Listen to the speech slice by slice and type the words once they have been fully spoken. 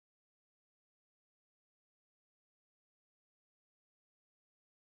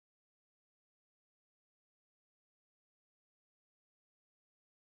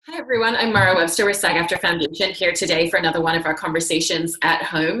Hi everyone, I'm Mara Webster with SAG-AFTRA Foundation here today for another one of our conversations at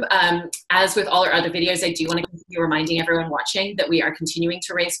home. As with all our other videos, I do want to continue reminding everyone watching that we are continuing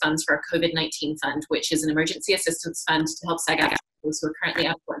to raise funds for our COVID-19 Fund, which is an emergency assistance fund to help SAG-AFTRA those who are currently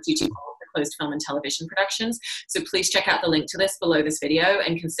out of work due to closed film and television productions. So please check out the link to this below this video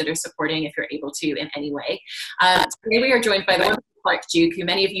and consider supporting if you're able to in any way. Today we are joined by the wonderful Clark Duke, who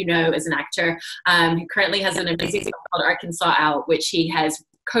many of you know as an actor, who currently has an amazing film called Arkansas out, which he has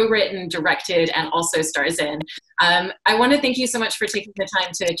co-written, directed, and also stars in. I want to thank you so much for taking the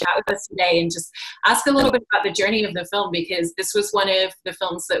time to chat with us today and just ask a little bit about the journey of the film, because this was one of the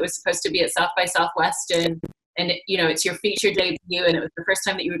films that was supposed to be at South by Southwest, and you know, it's your feature debut, and it was the first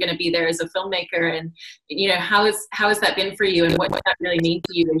time that you were going to be there as a filmmaker. And you know, how has that been for you, and what did that really mean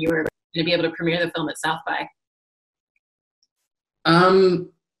to you when you were going to be able to premiere the film at South by?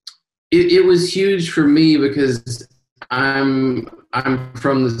 It was huge for me because I'm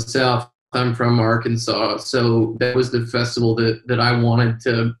from the South. I'm from Arkansas, so that was the festival that I wanted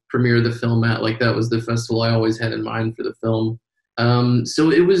to premiere the film at. Like, that was the festival I always had in mind for the film. So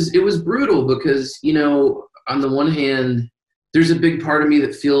it was brutal because, you know, on the one hand, there's a big part of me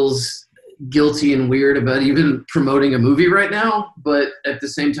that feels guilty and weird about even promoting a movie right now, but at the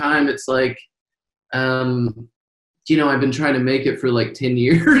same time, it's like, you know, I've been trying to make it for like 10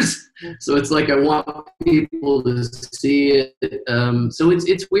 years. So it's like, I want people to see it. So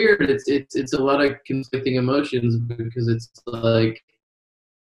it's weird. It's a lot of conflicting emotions because it's like,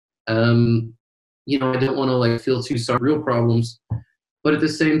 you know, I don't want to like feel too sorry, real problems. But at the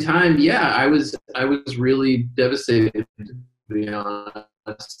same time, yeah, I was really devastated, to be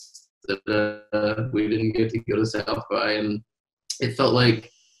honest, that we didn't get to go to South by, and it felt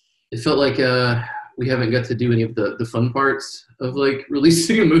like we haven't got to do any of the fun parts of like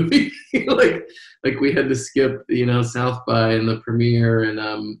releasing a movie. like we had to skip, you know, South by and the premiere and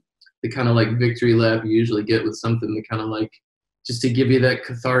the kind of like victory lap you usually get with something to kind of like just to give you that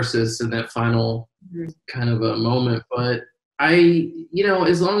catharsis and that final kind of a moment. But you know,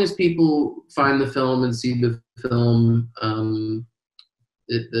 as long as people find the film and see the film,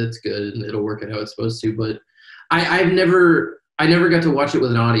 that's good and it'll work out how it's supposed to. But I never got to watch it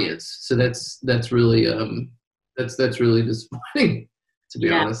with an audience, so that's really that's really disappointing, to be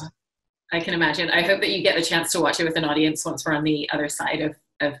honest. I can imagine. I hope that you get the chance to watch it with an audience once we're on the other side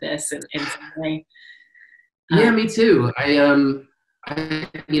of this in some way. Yeah, me too.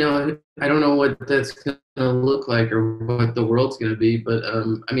 You know, I don't know what that's going to look like or what the world's going to be, but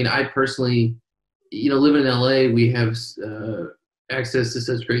I mean, I personally, you know, live in LA, we have access to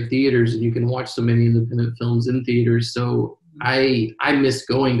such great theaters, and you can watch so many independent films in theaters. So I miss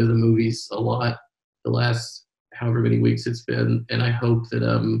going to the movies a lot the last however many weeks it's been, and I hope that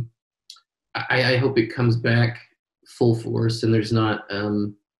I hope it comes back full force and there's not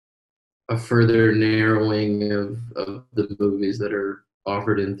a further narrowing of the movies that are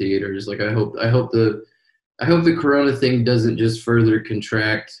offered in theaters. Like, I hope the Corona thing doesn't just further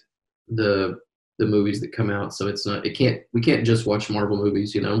contract the movies that come out. So we can't just watch Marvel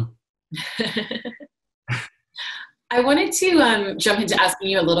movies, you know? I wanted to jump into asking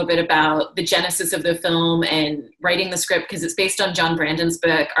you a little bit about the genesis of the film and writing the script, because it's based on John Brandon's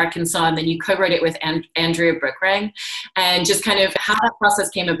book, Arkansas, and then you co-wrote it with Andrea Brookrang, and just kind of how that process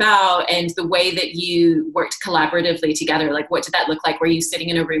came about and the way that you worked collaboratively together. Like, what did that look like? Were you sitting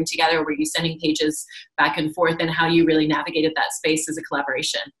in a room together? Were you sending pages back and forth, and how you really navigated that space as a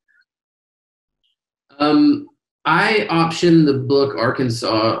collaboration? I optioned the book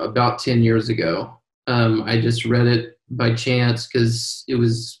Arkansas about 10 years ago. I just read it by chance because it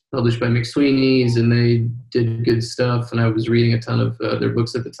was published by McSweeney's and they did good stuff, and I was reading a ton of their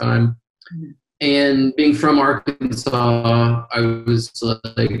books at the time. And being from Arkansas, I was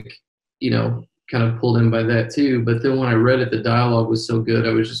like, you know, kind of pulled in by that too. But then when I read it, the dialogue was so good,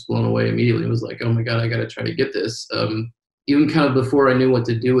 I was just blown away immediately. It was like, oh my God, I got to try to get this. Even kind of before I knew what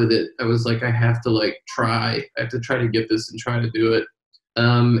to do with it, I was like, I have to try to get this and try to do it.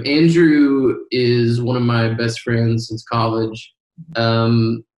 Andrew is one of my best friends since college.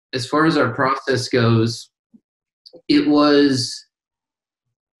 As far as our process goes, it was,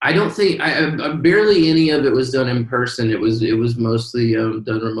 I don't think, barely any of it was done in person. It was mostly done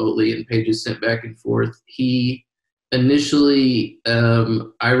remotely and pages sent back and forth. He initially,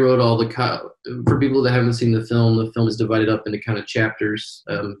 I wrote all for people that haven't seen the film is divided up into kind of chapters,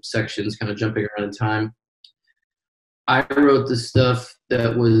 sections, kind of jumping around in time. I wrote the stuff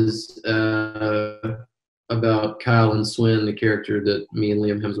that was about Kyle and Swin, the character that me and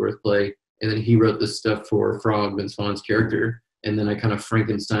Liam Hemsworth play, and then he wrote the stuff for Frog, Vince Vaughn's character, and then I kind of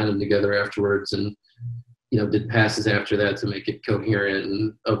Frankensteined them together afterwards. And did passes after that to make it coherent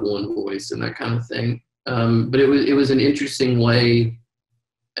and of one voice and that kind of thing. But it was an interesting way.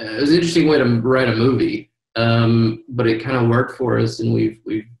 It was an interesting way to write a movie. But it kind of worked for us, and we've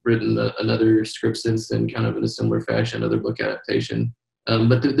written another script since then, kind of in a similar fashion, another book adaptation.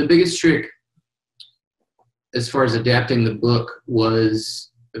 But the biggest trick as far as adapting the book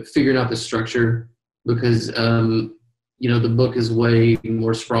was figuring out the structure, because the book is way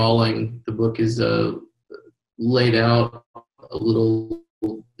more sprawling. The book is laid out a little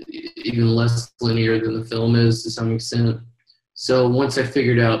even less linear than the film is to some extent. So once I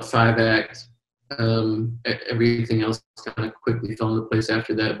figured out 5-act, everything else kind of quickly fell into place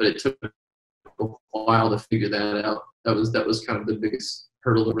after that. But it took a while to figure that out. That was kind of the biggest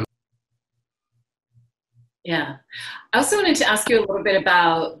hurdle to run. Yeah. I also wanted to ask you a little bit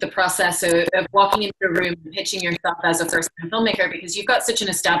about the process of walking into a room and pitching yourself as a first-time filmmaker, because you've got such an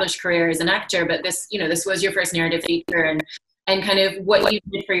established career as an actor, but this was your first narrative feature, and kind of what you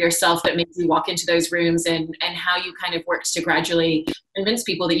did for yourself that makes you walk into those rooms, and how you kind of worked to gradually convince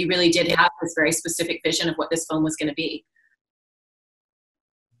people that you really did have this very specific vision of what this film was going to be.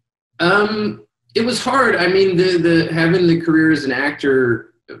 It was hard. I mean, the having the career as an actor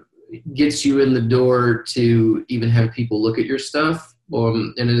gets you in the door to even have people look at your stuff.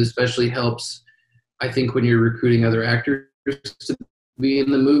 And it especially helps, I think, when you're recruiting other actors to be in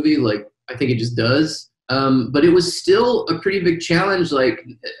the movie. Like, I think it just does. But it was still a pretty big challenge. Like,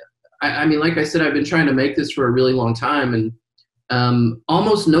 I mean, like I said, I've been trying to make this for a really long time, and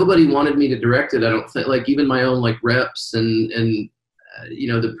almost nobody wanted me to direct it. I don't think, like, even my own like reps and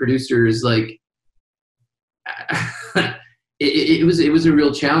the producers, like, it was a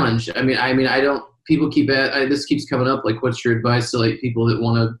real challenge. I mean, I don't. People this keeps coming up. Like, what's your advice to like people that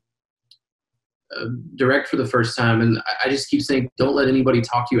want to direct for the first time? And I just keep saying, don't let anybody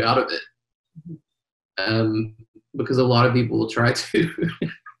talk you out of it, because a lot of people will try to.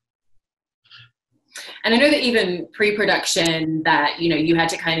 And I know that even pre-production, that you had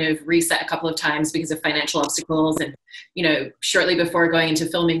to kind of reset a couple of times because of financial obstacles, and shortly before going into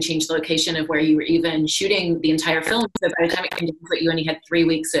filming, changed the location of where you were even shooting the entire film. So by the time it came to it, you only had 3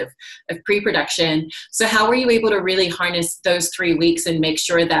 weeks of pre-production. So how were you able to really harness those 3 weeks and make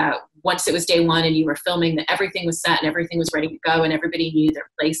sure that once it was day one and you were filming, that everything was set and everything was ready to go and everybody knew their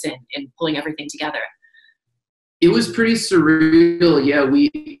place in pulling everything together? It was pretty surreal. Yeah, we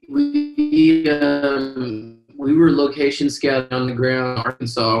were location scouting on the ground in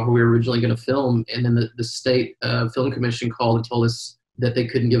Arkansas, where we were originally going to film, and then the state film commission called and told us that they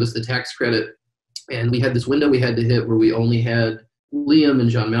couldn't give us the tax credit, and we had this window we had to hit where we only had Liam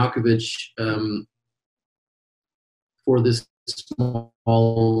and John Malkovich for this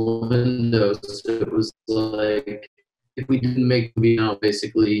small window. So it was like, if we didn't make the movie now,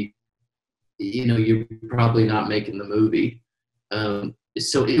 basically, you're probably not making the movie.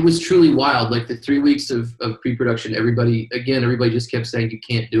 So it was truly wild. Like, the 3 weeks of pre-production, everybody just kept saying, you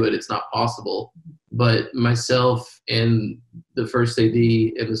can't do it, it's not possible. But myself and the first AD and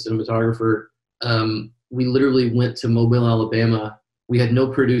the cinematographer, we literally went to Mobile, Alabama. We had no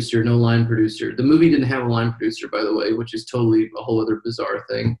producer, no line producer. The movie didn't have a line producer, by the way, which is totally a whole other bizarre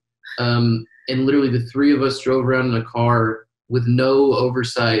thing. And literally the three of us drove around in a car with no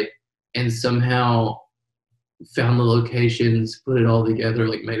oversight, and somehow found the locations, put it all together,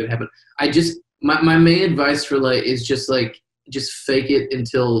 like, made it happen. My main advice for is just fake it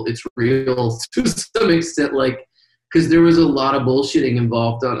until it's real to some extent, like, because there was a lot of bullshitting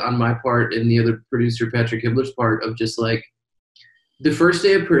involved on my part and the other producer, Patrick Hibbler's part, of just like, the first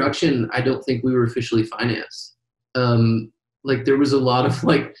day of production, I don't think we were officially financed. Like, there was a lot of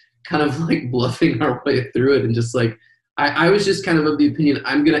kind of bluffing our way through it, and just like, I was just kind of the opinion,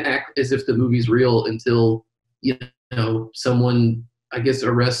 I'm going to act as if the movie's real until, someone, I guess,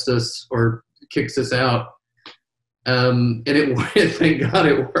 arrests us or kicks us out. And thank God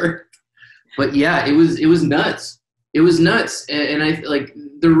it worked. But yeah, it was nuts. It was nuts. And I like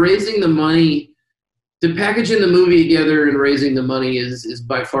the raising the money, the packaging the movie together and raising the money is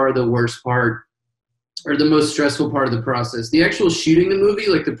by far the worst part, or the most stressful part of the process. The actual shooting the movie,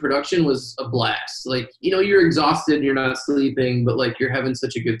 like the production, was a blast. Like, you're exhausted, you're not sleeping, but like, you're having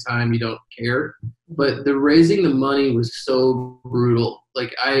such a good time, you don't care. But the raising the money was so brutal.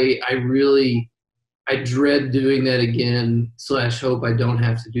 Like, I dread doing that again, / hope I don't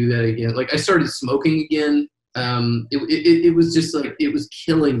have to do that again. Like, I started smoking again. It was just like, it was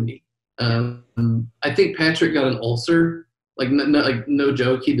killing me. I think Patrick got an ulcer. Like, no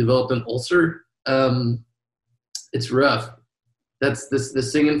joke, he developed an ulcer. It's rough. That's the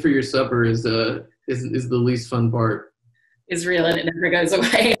singing for your supper is the least fun part. Is real, and it never goes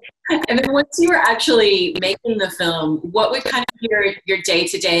away. And then once you were actually making the film, what would kind of your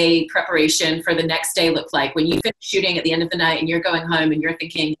day-to-day preparation for the next day look like when you finish shooting at the end of the night and you're going home and you're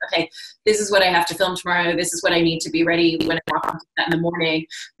thinking, okay, this is what I have to film tomorrow. This is what I need to be ready when I walk onto that in the morning.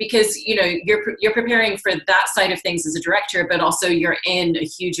 Because, you know, you're preparing for that side of things as a director, but also you're in a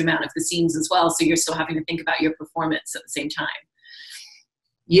huge amount of the scenes as well. So you're still having to think about your performance at the same time.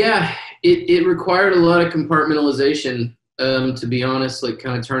 Yeah, it required a lot of compartmentalization. To be honest, like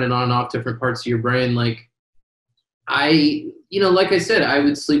kind of turning on and off different parts of your brain. Like like I said, I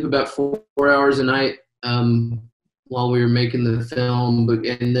would sleep about 4 hours a night while we were making the film.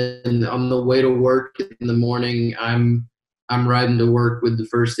 And then on the way to work in the morning, I'm riding to work with the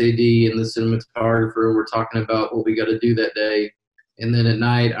first AD and the cinematographer. We're talking about what we got to do that day. And then at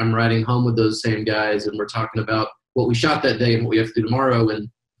night, I'm riding home with those same guys, and we're talking about what we shot that day and what we have to do tomorrow.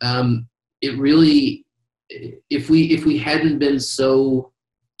 And it really, if we hadn't been so,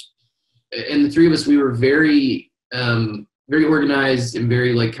 and the three of us, we were very organized and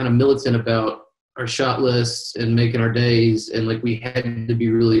very like kind of militant about our shot lists and making our days, and like we had to be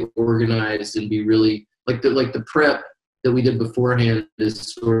really organized and be really like the prep that we did beforehand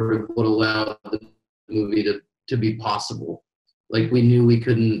is sort of what allowed the movie to be possible. Like we knew we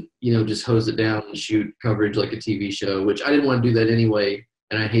couldn't, just hose it down and shoot coverage like a TV show, which I didn't want to do that anyway,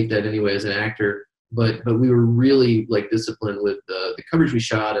 and I hate that anyway as an actor. But we were really like disciplined with the coverage we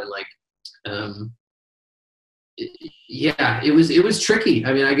shot, and like, it was tricky.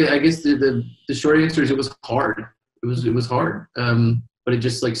 I mean, I guess the short answer is it was hard. It was hard. But it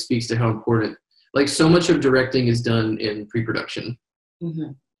just like speaks to how important, like so much of directing is done in pre-production.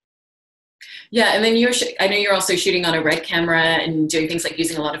 Mm-hmm. Yeah, and then I know you're also shooting on a red camera and doing things like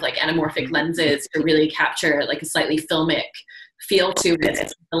using a lot of like anamorphic lenses to really capture like a slightly filmic feel to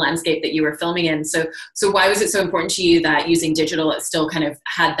it, the landscape that you were filming in. So why was it so important to you that using digital, it still kind of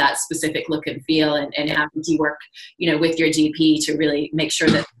had that specific look and feel, and having to work, with your DP to really make sure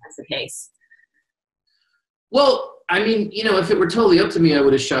that that's the case? Well, I mean, if it were totally up to me, I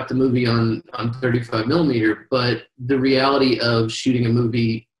would have shot the movie on 35 millimeter. But the reality of shooting a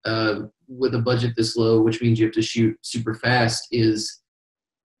movie with a budget this low, which means you have to shoot super fast,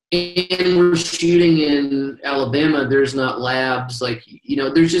 and we're shooting in Alabama. There's not labs, like,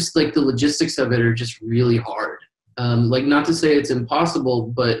 there's just like the logistics of it are just really hard. Like, not to say it's impossible,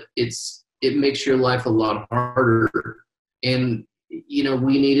 but it makes your life a lot harder. And,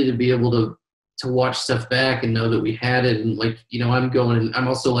 we needed to be able to watch stuff back and know that we had it. And like, I'm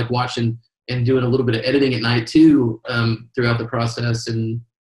also like watching and doing a little bit of editing at night too, throughout the process. And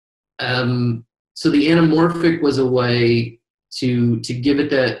so the anamorphic was a way to give it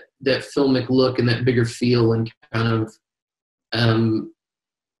that filmic look and that bigger feel, and kind of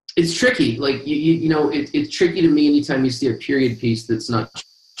it's tricky. Like it's tricky to me anytime you see a period piece that's not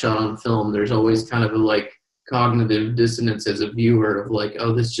shot on film. There's always kind of a like cognitive dissonance as a viewer of like,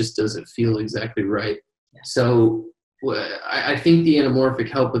 oh, this just doesn't feel exactly right. So I think the anamorphic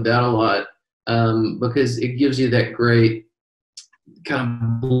helped with that a lot, because it gives you that great kind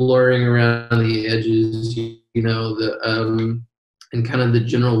of blurring around the edges, and kind of the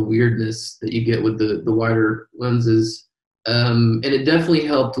general weirdness that you get with the wider lenses. And it definitely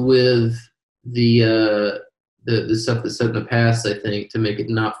helped with the stuff that's set in the past, I think, to make it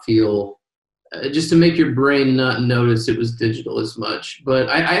not feel, just to make your brain not notice it was digital as much. But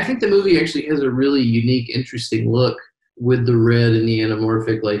I think the movie actually has a really unique, interesting look with the red and the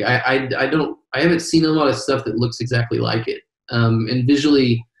anamorphic. Like I haven't seen a lot of stuff that looks exactly like it. And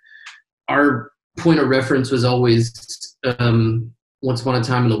visually, our point of reference was always Once Upon a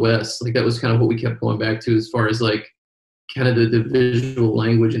Time in the West. Like that was kind of what we kept going back to as far as like kind of the visual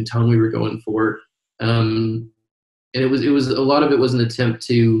language and tone we were going for. And it was a lot of it was an attempt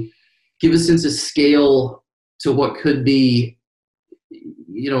to give a sense of scale to what could be,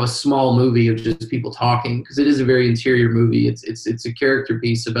 a small movie of just people talking, because it is a very interior movie. It's a character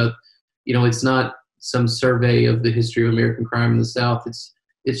piece about, it's not some survey of the history of American crime in the South.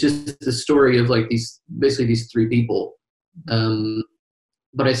 It's just the story of like these three people.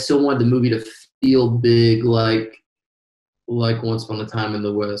 But I still wanted the movie to feel big, like Once Upon a Time in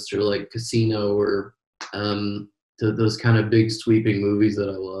the West, or like Casino, or those kind of big sweeping movies that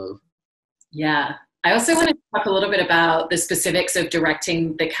I love. Yeah. I also want to talk a little bit about the specifics of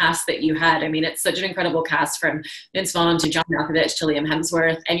directing the cast that you had. I mean, it's such an incredible cast, from Vince Vaughn to John Malkovich to Liam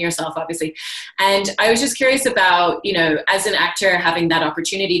Hemsworth and yourself, obviously. And I was just curious about, you know, as an actor, having that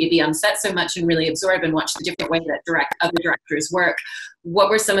opportunity to be on set so much and really absorb and watch the different way that other directors work. What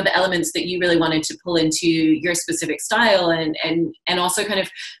were some of the elements that you really wanted to pull into your specific style, and also kind of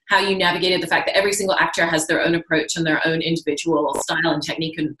how you navigated the fact that every single actor has their own approach and their own individual style and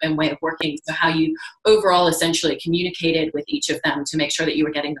technique and way of working. So how you overall essentially communicated with each of them to make sure that you were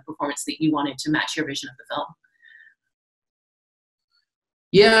getting the performance that you wanted to match your vision of the film.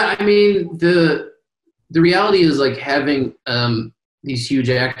 Yeah, I mean, the reality is, like, having these huge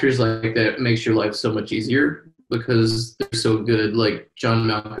actors like that makes your life so much easier, because they're so good. Like, John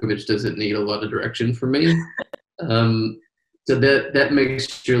Malkovich doesn't need a lot of direction from me. So that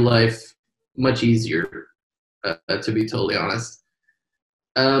makes your life much easier, to be totally honest.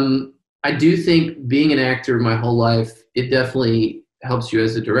 I do think being an actor my whole life, it definitely helps you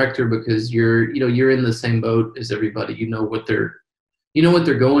as a director, because you're in the same boat as everybody. You know what they're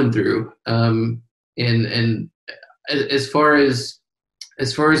going through. And as far as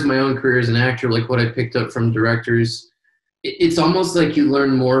my own career as an actor, like what I picked up from directors, it's almost like you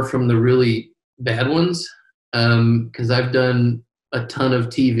learn more from the really bad ones. Because I've done a ton of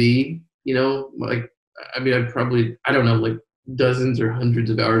TV, you know, like, I mean, I don't know, like dozens or hundreds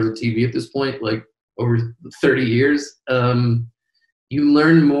of hours of TV at this point, like over 30 years. You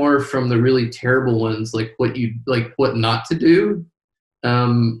learn more from the really terrible ones, like what not to do,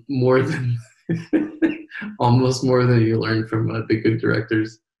 more than almost more than you learn from the good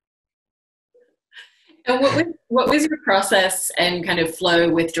directors. And what was your process and kind of flow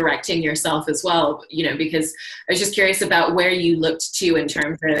with directing yourself as well? You know, because I was just curious about where you looked to in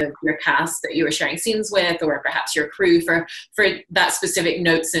terms of your cast that you were sharing scenes with, or perhaps your crew for that specific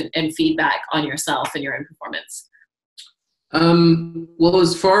notes and feedback on yourself and your own performance. Well,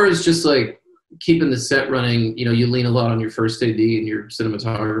 as far as just like keeping the set running, you know, you lean a lot on your first AD and your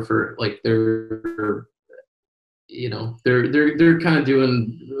cinematographer. Like they're kind of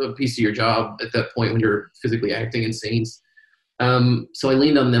doing a piece of your job at that point when you're physically acting in scenes. So I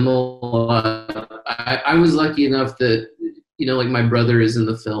leaned on them a lot. I was lucky enough that, you know, like my brother is in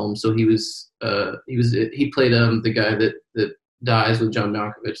the film, so he played the guy that dies with John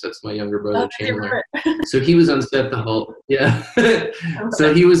Malkovich. That's my younger brother, Chandler. So he was on set the whole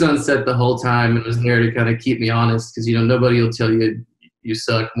So he was on set the whole time and was there to kind of keep me honest, because, you know, nobody will tell you you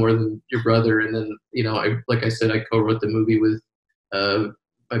suck more than your brother. And then, you know, like I said, I co-wrote the movie with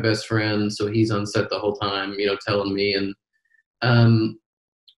my best friend, so he's on set the whole time, you know, telling me. And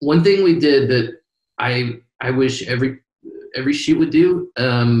one thing we did that I wish every shoot would do,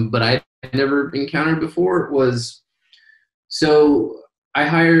 but I never encountered before, was, so I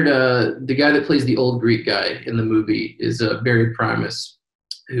hired the guy that plays the old Greek guy in the movie is Barry Primus,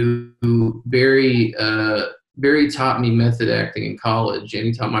 who Barry taught me method acting in college, and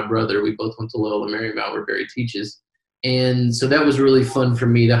he taught my brother. We both went to Loyola Marymount, where Barry teaches. And so that was really fun for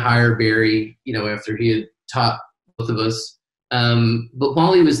me to hire Barry, you know, after he had taught both of us. But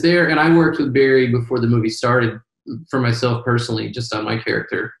while he was there, and I worked with Barry before the movie started for myself personally, just on my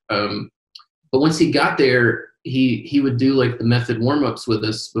character. But once he got there, he would do like the method warm-ups with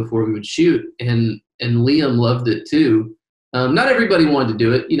us before we would shoot. And Liam loved it too. Not everybody wanted to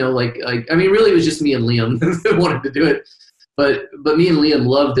do it, you know, like I mean, really it was just me and Liam that wanted to do it, but me and Liam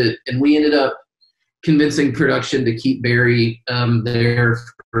loved it. And we ended up convincing production to keep Barry there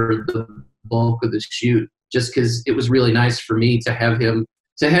for the bulk of the shoot, just because it was really nice for me to have him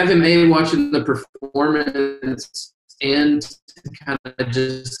watching the performance, and to kind of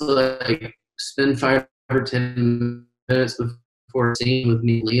just like spend 5 or 10 minutes before a scene with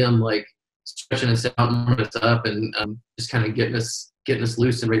me and Liam, like stretching us out and warming us up, and just kind of getting us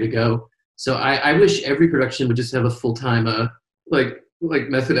loose and ready to go. So I wish every production would just have a full-time like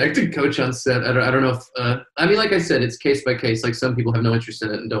method acting coach on set. I don't know if I mean, like I said, it's case by case. Like some people have no interest in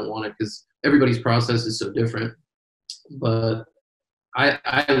it and don't want it because everybody's process is so different. But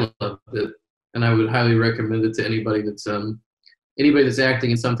I loved it, and I would highly recommend it to anybody that's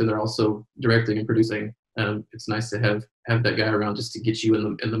acting in something they're also directing and producing. It's nice to have that guy around just to get you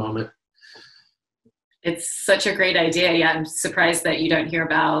in the moment. It's such a great idea. Yeah, I'm surprised that you don't hear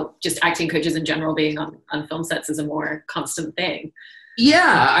about just acting coaches in general being on film sets as a more constant thing.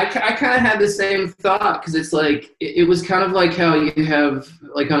 Yeah, I kind of had the same thought, because it's like it was kind of like how you have,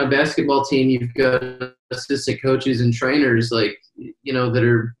 like on a basketball team, you've got assistant coaches and trainers, like, you know, that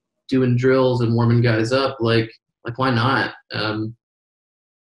are doing drills and warming guys up. Like why not?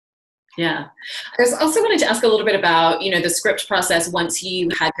 Yeah. I was also wanted to ask a little bit about, the script process once you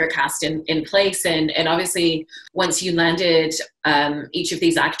had your cast in place, and obviously once you landed each of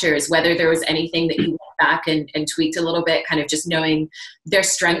these actors, whether there was anything that you went back and tweaked a little bit, kind of just knowing their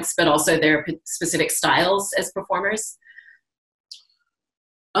strengths, but also their specific styles as performers.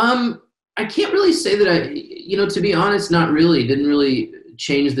 I can't really say that to be honest, not really. Didn't really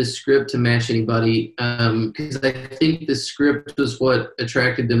change the script to match anybody, because I think the script was what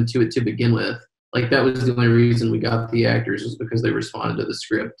attracted them to it to begin with. Like, that was the only reason we got the actors, was because they responded to the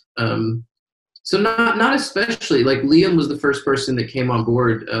script. So not especially. Like, Liam was the first person that came on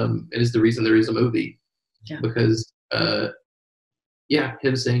board, and is the reason there is a movie. Yeah. Because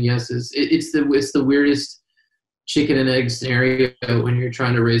him saying yes it's the weirdest chicken and egg scenario when you're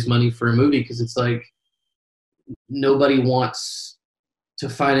trying to raise money for a movie, because it's like nobody wants to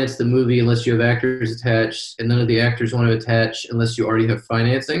finance the movie unless you have actors attached, and none of the actors want to attach unless you already have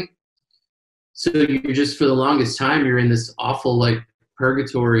financing. So you're just, for the longest time, you're in this awful like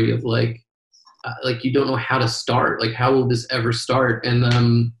purgatory of like you don't know how to start. Like, how will this ever start?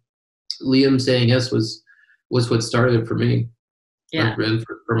 And Liam saying yes was what started it for me. Yeah.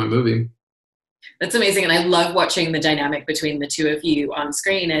 For my movie. That's amazing, and I love watching the dynamic between the two of you on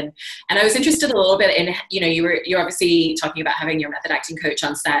screen. And I was interested a little bit in, you're obviously talking about having your method acting coach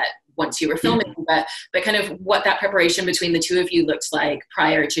on set once you were filming, but kind of what that preparation between the two of you looked like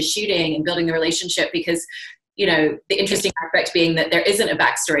prior to shooting and building the relationship, because the interesting aspect being that there isn't a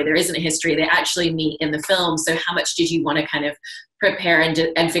backstory, there isn't a history. They actually meet in the film. So how much did you want to kind of prepare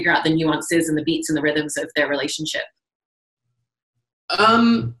and figure out the nuances and the beats and the rhythms of their relationship?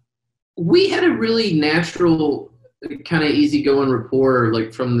 We had a really natural, kind of easygoing rapport,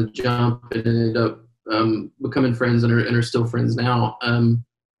 like from the jump, and ended up becoming friends and are still friends now.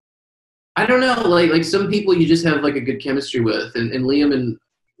 I don't know, like some people you just have like a good chemistry with, and Liam in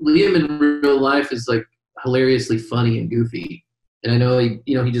real life is like hilariously funny and goofy. And I know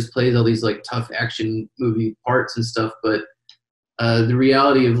he just plays all these like tough action movie parts and stuff, but the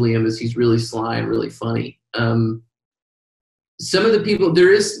reality of Liam is he's really sly and really funny. Some of the people,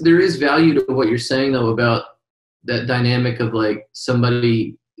 there is value to what you're saying though about that dynamic of like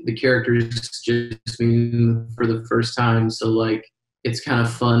the characters just meeting for the first time. So like, it's kind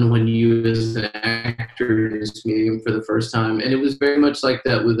of fun when you as an actor is meeting him for the first time. And it was very much like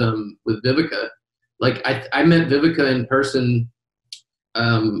that with Vivica. Like I met Vivica in person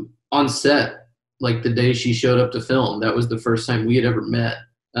on set, like the day she showed up to film. That was the first time we had ever met.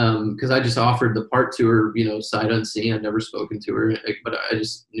 Because I just offered the part to her, sight unseen. I'd never spoken to her, but I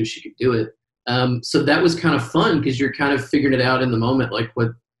just knew she could do it. So that was kind of fun, because you're kind of figuring it out in the moment, like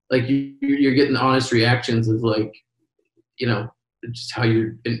you're getting honest reactions of like, just how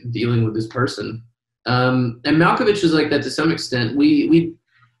you're dealing with this person. And Malkovich was like that to some extent.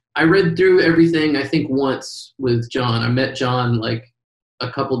 I read through everything, I think, once with John. I met John like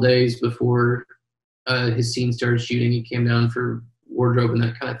a couple days before his scene started shooting. He came down for wardrobe and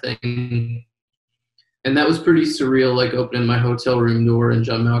that kind of thing, and that was pretty surreal, like opening my hotel room door and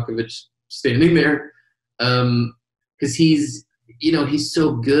John Malkovich standing there, because he's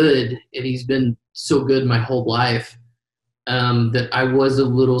so good, and he's been so good my whole life, that I was a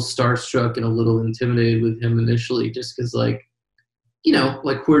little starstruck and a little intimidated with him initially, just because like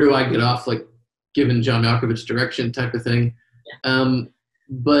where do I get off, like giving John Malkovich direction type of thing.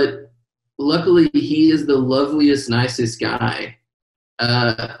 But luckily he is the loveliest, nicest guy.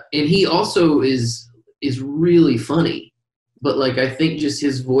 And he also is really funny, but like I think just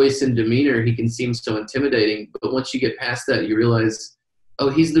his voice and demeanor, he can seem so intimidating. But once you get past that, you realize,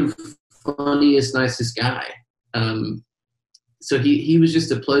 oh, he's the funniest, nicest guy. So he was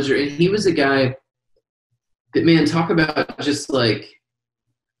just a pleasure, and he was a guy that, man, talk about just like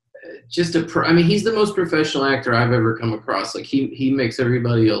I mean, he's the most professional actor I've ever come across. Like he makes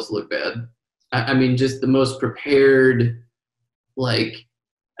everybody else look bad. I mean, just the most prepared. Like,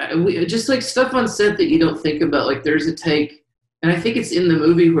 just like stuff on set that you don't think about. Like, there's a take, and I think it's in the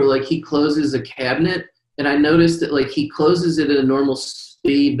movie, where like he closes a cabinet, and I noticed that like he closes it at a normal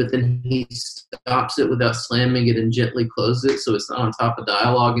speed, but then he stops it without slamming it and gently closes it, so it's not on top of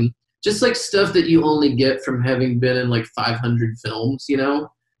dialogue, and just like stuff that you only get from having been in like 500 films,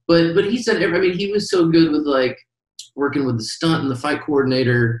 But he's done. I mean, he was so good with like working with the stunt and the fight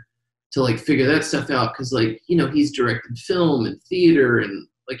coordinator to like figure that stuff out, because like he's directed film and theater, and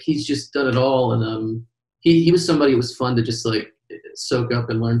like he's just done it all. And he was somebody who was fun to just like soak up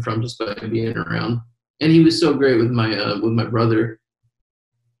and learn from just by being around. And he was so great with my brother,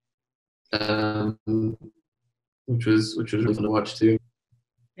 which was really fun to watch too.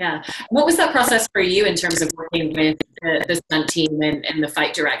 Yeah. What was that process for you in terms of working with the stunt team and the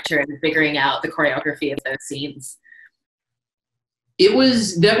fight director and figuring out the choreography of those scenes?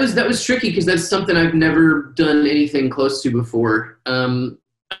 That was tricky because that's something I've never done anything close to before. I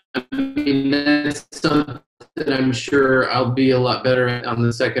mean, that's something I'm sure I'll be a lot better at on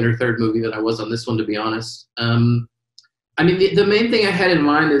the second or third movie than I was on this one, to be honest. I mean, the main thing I had in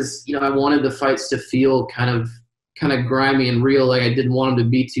mind is, I wanted the fights to feel kind of grimy and real. Like, I didn't want them to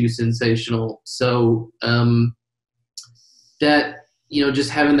be too sensational. So that, just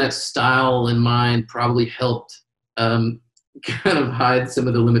having that style in mind probably helped kind of hide some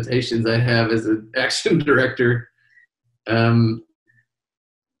of the limitations I have as an action director.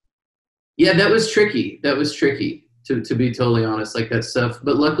 Yeah, that was tricky. That was tricky, to be totally honest, like that stuff.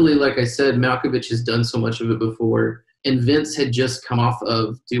 But luckily, like I said, Malkovich has done so much of it before. And Vince had just come off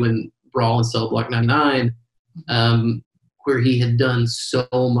of doing Brawl in Cell Block 99, where he had done so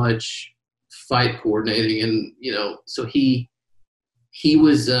much fight coordinating. And, so he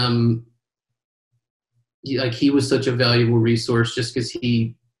was, he was such a valuable resource just because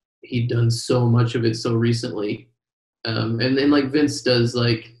he'd done so much of it so recently. And then, like, Vince does,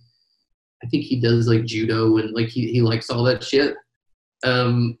 like, I think he does like judo and like he likes all that shit.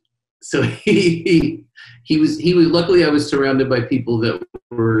 So he was luckily I was surrounded by people that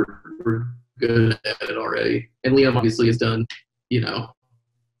were good at it already. And Liam obviously has done,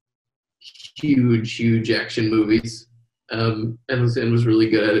 huge action movies. And was really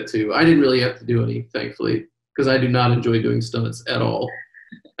good at it too. I didn't really have to do any, thankfully, because I do not enjoy doing stunts at all.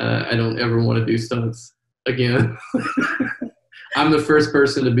 I don't ever want to do stunts again. I'm the first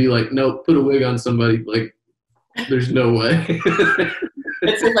person to be like, nope, put a wig on somebody. Like, there's no way.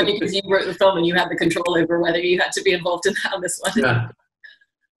 It's so funny because you wrote the film and you had the control over whether you had to be involved in that on this one. Yeah.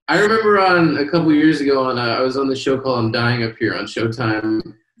 I remember a couple years ago I was on the show called I'm Dying Up Here on Showtime,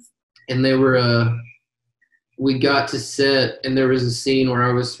 and they were we got to set and there was a scene where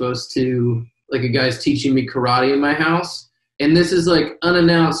I was supposed to, like, a guy's teaching me karate in my house. And this is like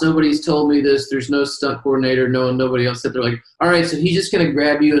unannounced. Nobody's told me this. There's no stunt coordinator. Nobody else said. They're like, all right, so he's just going to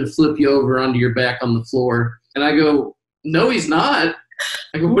grab you and flip you over onto your back on the floor. And I go, no, he's not.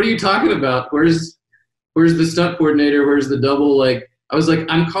 I go, what are you talking about? Where's the stunt coordinator? Where's the double? Like, I was like,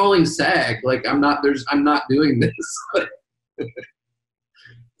 I'm calling SAG. Like, I'm not doing this.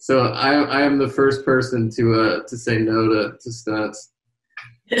 So I am the first person to say no to stunts.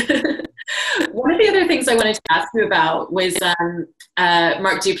 One of the other things I wanted to ask you about was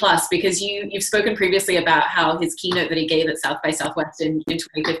Mark Duplass, because you've spoken previously about how his keynote that he gave at South by Southwest in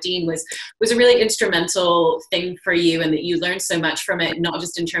 2015 was a really instrumental thing for you, and that you learned so much from it, not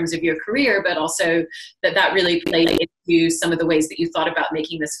just in terms of your career, but also that really played into some of the ways that you thought about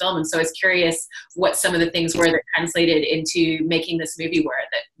making this film. And so I was curious what some of the things were that translated into making this movie were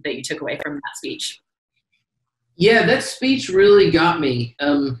that you took away from that speech. Yeah, that speech really got me.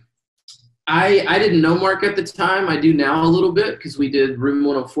 I didn't know Mark at the time. I do now a little bit because we did Room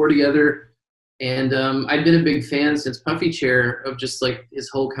 104 together. And I'd been a big fan since Puffy Chair of just like his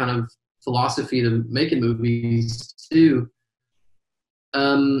whole kind of philosophy to making movies too.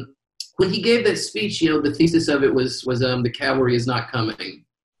 When he gave that speech, the thesis of it was the cavalry is not coming.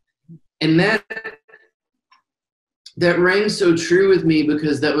 And that rang so true with me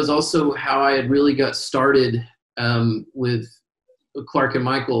because that was also how I had really got started with Clark and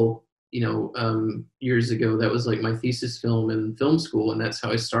Michael, years ago. That was like my thesis film in film school, and that's how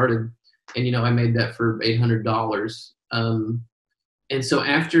I started. And, I made that for $800. And so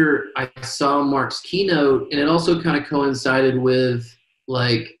after I saw Mark's keynote, and it also kind of coincided with,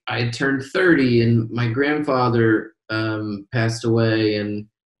 like, I had turned 30 and my grandfather passed away, and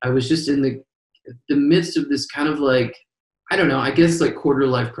I was just in the midst of this kind of like, I don't know, I guess like quarter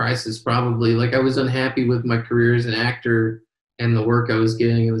life crisis probably. Like, I was unhappy with my career as an actor and the work I was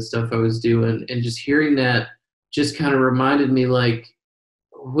getting and the stuff I was doing. And just hearing that just kind of reminded me, like,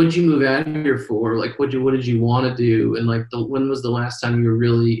 what'd you move out here for? Like, what did you want to do? And like, when was the last time you were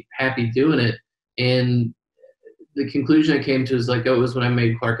really happy doing it? And the conclusion I came to is like, oh, it was when I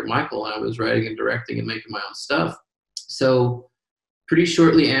made Clark and Michael, and I was writing and directing and making my own stuff. So pretty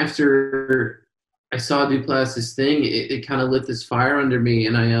shortly after I saw Duplass's thing, it kind of lit this fire under me,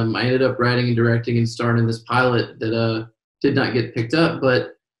 and I ended up writing and directing and starring in this pilot that did not get picked up,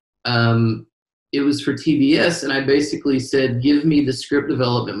 but it was for TBS, and I basically said, give me the script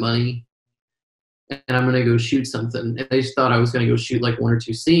development money, and I'm going to go shoot something. And they just thought I was going to go shoot like 1 or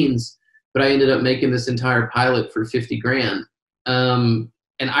 2 scenes, but I ended up making this entire pilot for $50,000. And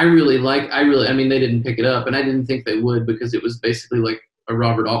I mean, they didn't pick it up, and I didn't think they would because it was basically like a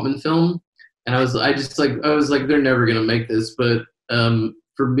Robert Altman film. And I was like, they're never going to make this. But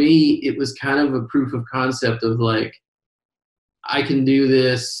for me, it was kind of a proof of concept of like, I can do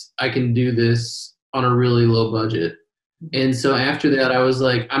this on a really low budget. And so after that, I was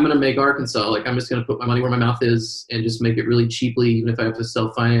like, I'm going to make Arkansas. Like, I'm just going to put my money where my mouth is and just make it really cheaply, even if I have to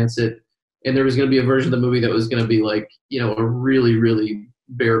self-finance it. And there was going to be a version of the movie that was going to be like, you know, a really, really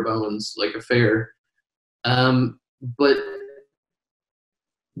bare bones, like affair. But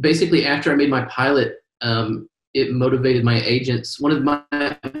basically after I made my pilot, it motivated my agents. One of my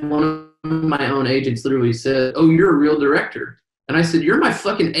own agents literally said, "Oh, you're a real director." And I said, "You're my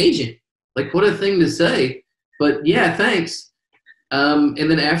fucking agent." Like, what a thing to say. But yeah, thanks. And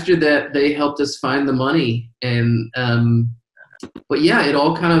then after that, they helped us find the money. And but yeah, it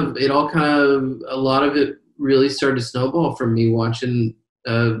all kind of a lot of it really started to snowball from me watching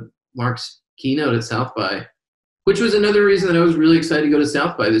Mark's keynote at South by, which was another reason that I was really excited to go to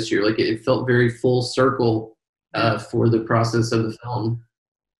South by this year. Like, it felt very full circle for the process of the film.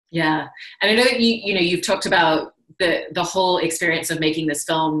 Yeah, and I know that you've talked about the whole experience of making this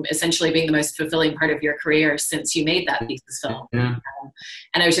film essentially being the most fulfilling part of your career since you made that thesis film. Yeah.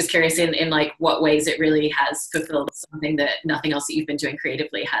 And I was just curious in like what ways it really has fulfilled something that nothing else that you've been doing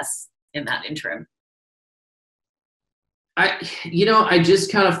creatively has in that interim. I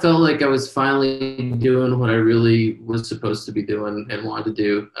just kind of felt like I was finally doing what I really was supposed to be doing and wanted to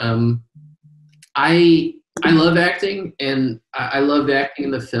do. I love acting, and I loved acting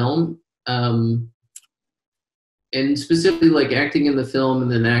in the film. And specifically, like, acting in the film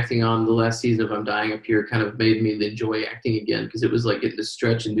and then acting on the last season of I'm Dying Up Here kind of made me enjoy acting again, because it was like getting to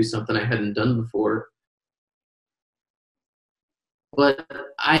stretch and do something I hadn't done before. But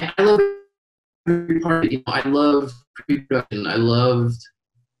I love every part. I love pre-production. I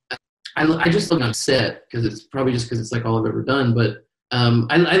just love on set, because it's probably just because it's like all I've ever done. But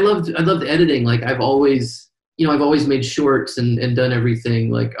I loved editing. Like, I've always made shorts and done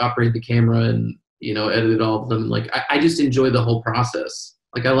everything, like operated the camera and edited all of them. Like, I just enjoy the whole process.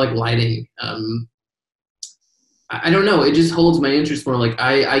 Like, I like lighting. I don't know. It just holds my interest more. Like,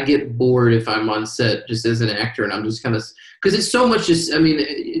 I get bored if I'm on set just as an actor, and I'm just kind of, because it's so much just, I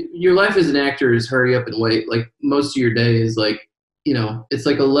mean, your life as an actor is hurry up and wait. Like, most of your day is like, it's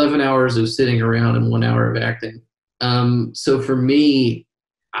like 11 hours of sitting around and 1 hour of acting. So for me,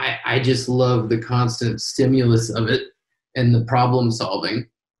 I just love the constant stimulus of it and the problem solving.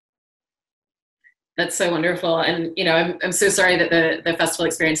 That's so wonderful. And, I'm so sorry that the festival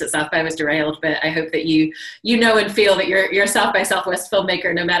experience at South by was derailed, but I hope that you know and feel that you're a South by Southwest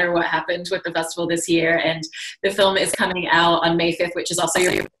filmmaker no matter what happened with the festival this year. And the film is coming out on May 5th, which is also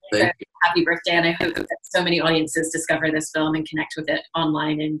your birthday. So happy birthday. And I hope that so many audiences discover this film and connect with it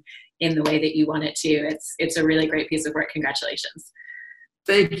online and in the way that you want it to. It's a really great piece of work. Congratulations.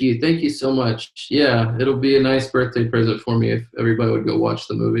 Thank you. Thank you so much. Yeah, it'll be a nice birthday present for me if everybody would go watch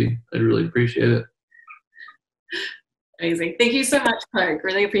the movie. I'd really appreciate it. Amazing. Thank you so much, Park.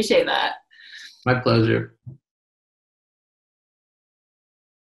 Really appreciate that. My pleasure.